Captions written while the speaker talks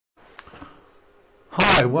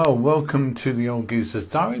Hi, well, welcome to the Old Geezer's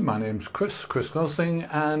Diary. My name's Chris Gosling,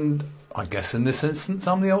 and I guess in this instance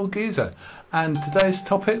I'm the Old Geezer. And today's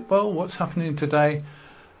topic, well, what's happening today?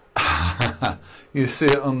 You see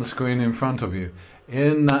it on the screen in front of you.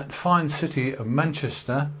 In that fine city of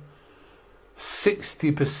Manchester,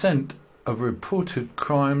 60% of reported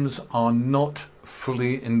crimes are not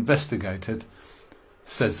fully investigated,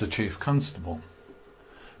 says the Chief Constable.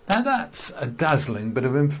 Now that's a dazzling bit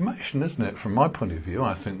of information, isn't it? From my point of view,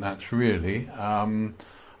 I think that's really, I'd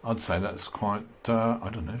say that's quite, I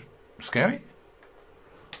don't know, scary?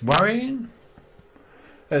 Worrying?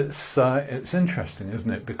 It's interesting,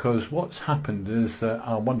 isn't it? Because what's happened is that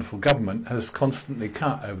our wonderful government has constantly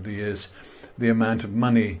cut over the years the amount of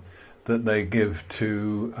money that they give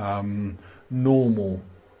to normal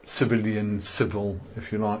civil,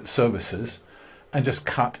 if you like, services, and just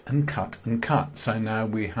cut and cut and cut. So now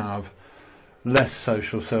we have less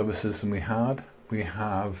social services than we had. We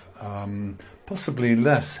have possibly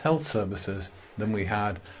less health services than we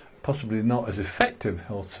had, possibly not as effective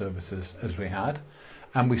health services as we had,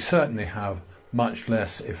 and we certainly have much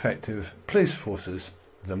less effective police forces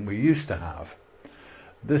than we used to have.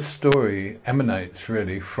 This story emanates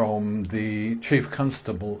really from the Chief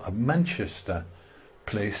Constable of Manchester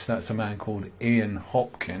Police. That's a man called Ian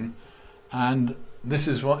Hopkin. And this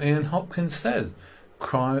is what Ian Hopkins said.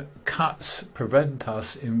 Cuts prevent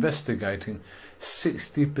us investigating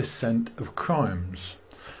 60% of crimes.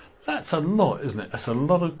 That's a lot, isn't it? That's a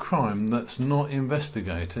lot of crime that's not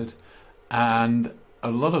investigated, and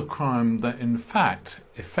a lot of crime that in fact,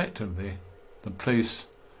 effectively, the police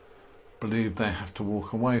believe they have to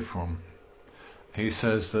walk away from. He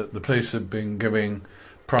says that the police have been giving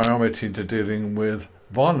priority to dealing with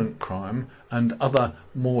violent crime and other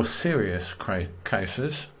more serious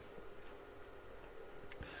cases,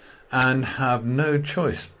 and have no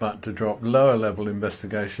choice but to drop lower level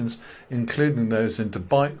investigations, including those into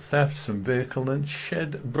bike thefts and vehicle and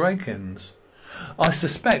shed break-ins. I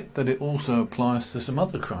suspect that it also applies to some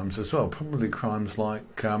other crimes as well, probably crimes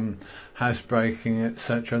like housebreaking,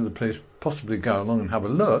 etc. The police possibly go along and have a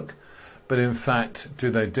look, but in fact, do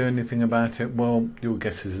they do anything about it? Well, your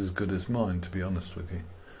guess is as good as mine, to be honest with you.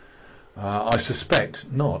 I suspect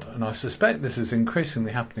not, and I suspect this is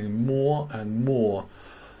increasingly happening more and more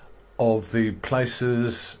of the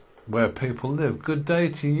places where people live. Good day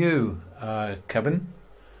to you, Kevin.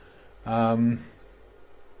 Oh,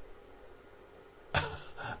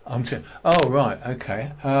 right,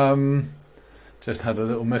 okay. Just had a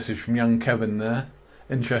little message from young Kevin there.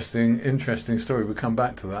 Interesting story. We'll come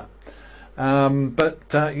back to that.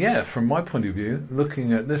 Yeah, from my point of view,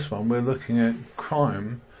 looking at this one, we're looking at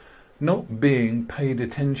crime not being paid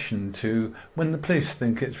attention to when the police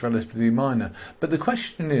think it's relatively minor. But the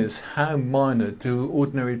question is, how minor do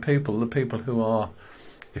ordinary people, the people who are,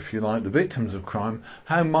 if you like, the victims of crime,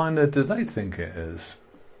 how minor do they think it is?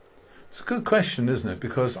 It's a good question, isn't it?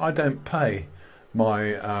 Because I don't pay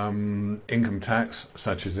my income tax,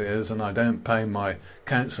 such as it is, and I don't pay my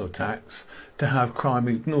council tax to have crime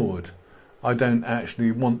ignored. I don't actually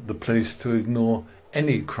want the police to ignore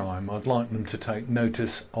any crime. I'd like them to take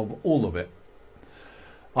notice of all of it.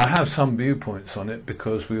 I have some viewpoints on it,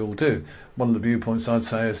 because we all do. One of the viewpoints I'd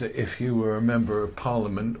say is that if you were a member of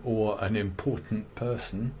parliament or an important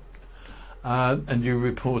person and you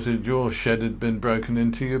reported your shed had been broken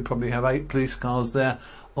into, you'd probably have 8 police cars there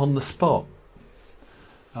on the spot.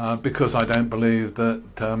 Because I don't believe that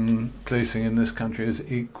policing in this country is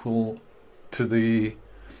equal to the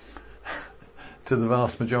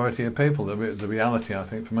vast majority of people. The reality, I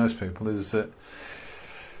think, for most people is that,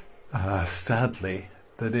 sadly,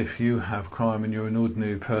 that if you have crime and you're an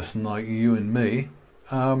ordinary person like you and me,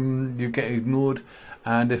 you get ignored.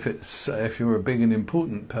 And if you're a big and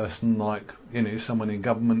important person like, you know, someone in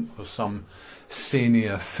government or some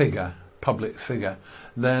senior figure, public figure,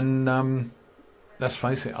 then let's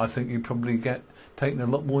face it, I think you probably get taken a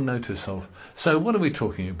lot more notice of. So what are we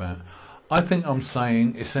talking about? I think I'm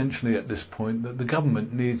saying essentially at this point that the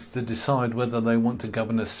government needs to decide whether they want to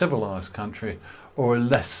govern a civilised country or a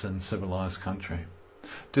less than civilised country.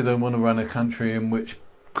 Do they want to run a country in which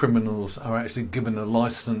criminals are actually given a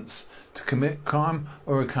licence to commit crime,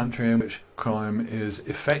 or a country in which crime is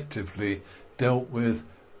effectively dealt with,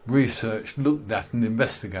 researched, looked at and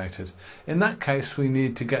investigated? In that case, we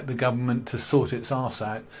need to get the government to sort its arse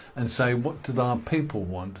out and say, what do our people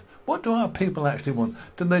want? What do our people actually want?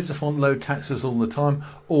 Do they just want low taxes all the time,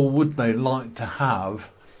 or would they like to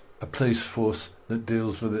have a police force that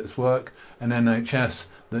deals with its work, an NHS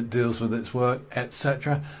that deals with its work,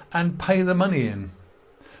 etc., and pay the money in?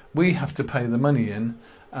 We have to pay the money in,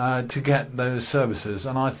 to get those services.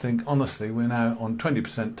 And I think, honestly, we're now on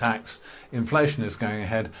 20% tax. Inflation is going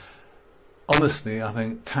ahead. Honestly, I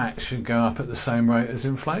think tax should go up at the same rate as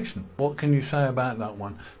inflation. What can you say about that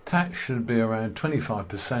one? Tax should be around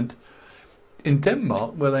 25%. In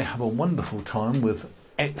Denmark, where they have a wonderful time with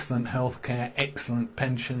excellent healthcare, excellent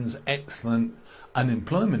pensions, excellent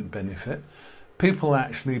unemployment benefit, people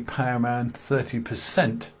actually pay around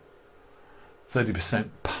 30%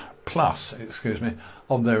 plus,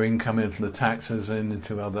 of their income into the taxes and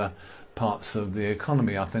into other parts of the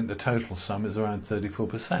economy. I think the total sum is around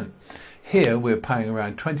 34%. Here we're paying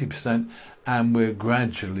around 20% and we're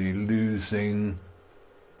gradually losing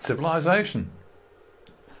civilization.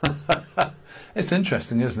 It's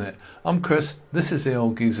interesting, isn't it? I'm Chris, this is the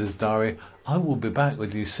Old Geezer's Diary. I will be back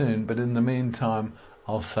with you soon, but in the meantime,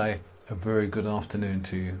 I'll say a very good afternoon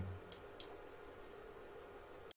to you.